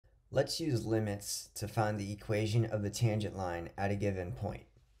Let's use limits to find the equation of the tangent line at a given point.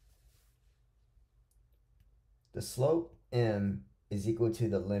 The slope m is equal to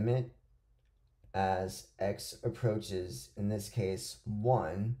the limit as x approaches, in this case,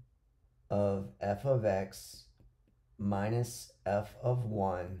 1 of f of x minus f of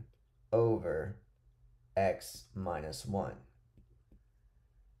 1 over x minus 1.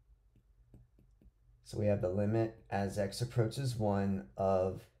 So we have the limit as x approaches 1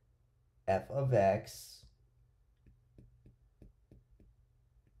 of f of x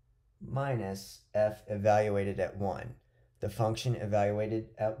minus f evaluated at 1. The function evaluated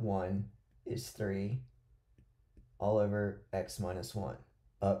at 1 is 3 all over x minus 1.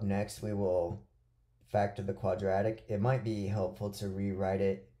 Up next, we will factor the quadratic. It might be helpful to rewrite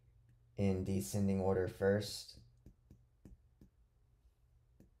it in descending order first.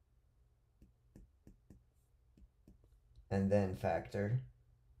 And then factor.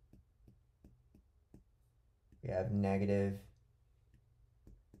 We have negative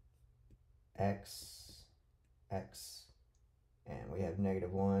x, and we have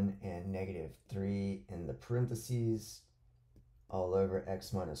negative 1 and negative 3 in the parentheses all over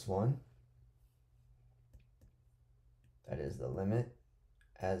x minus 1. That is the limit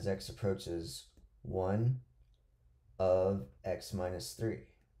as x approaches 1 of x minus 3.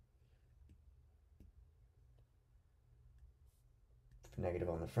 Negative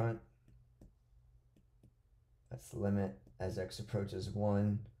on the front. That's the limit as x approaches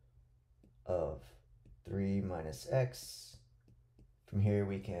 1 of 3 minus x. From here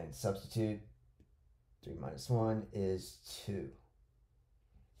we can substitute. 3 minus 1 is 2.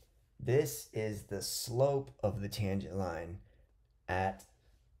 This is the slope of the tangent line at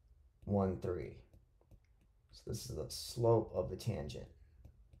 1, 3. So this is the slope of the tangent.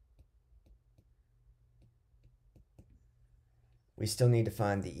 We still need to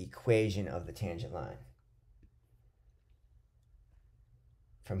find the equation of the tangent line.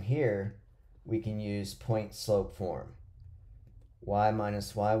 From here, we can use point slope form. Y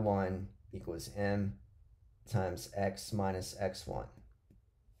minus y1 equals m times x minus x1.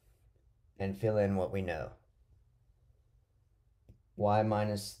 And fill in what we know. Y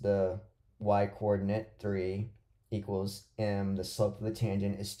minus the y coordinate 3 equals m, the slope of the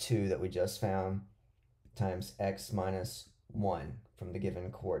tangent is 2 that we just found, times x minus 1 from the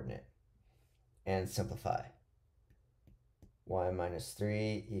given coordinate. And simplify. Y minus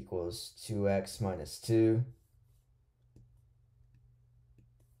 3 equals 2x minus 2.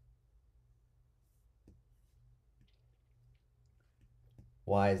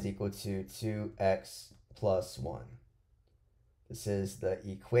 Y is equal to 2x plus 1. This is the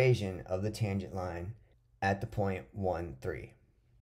equation of the tangent line at the point 1, 3.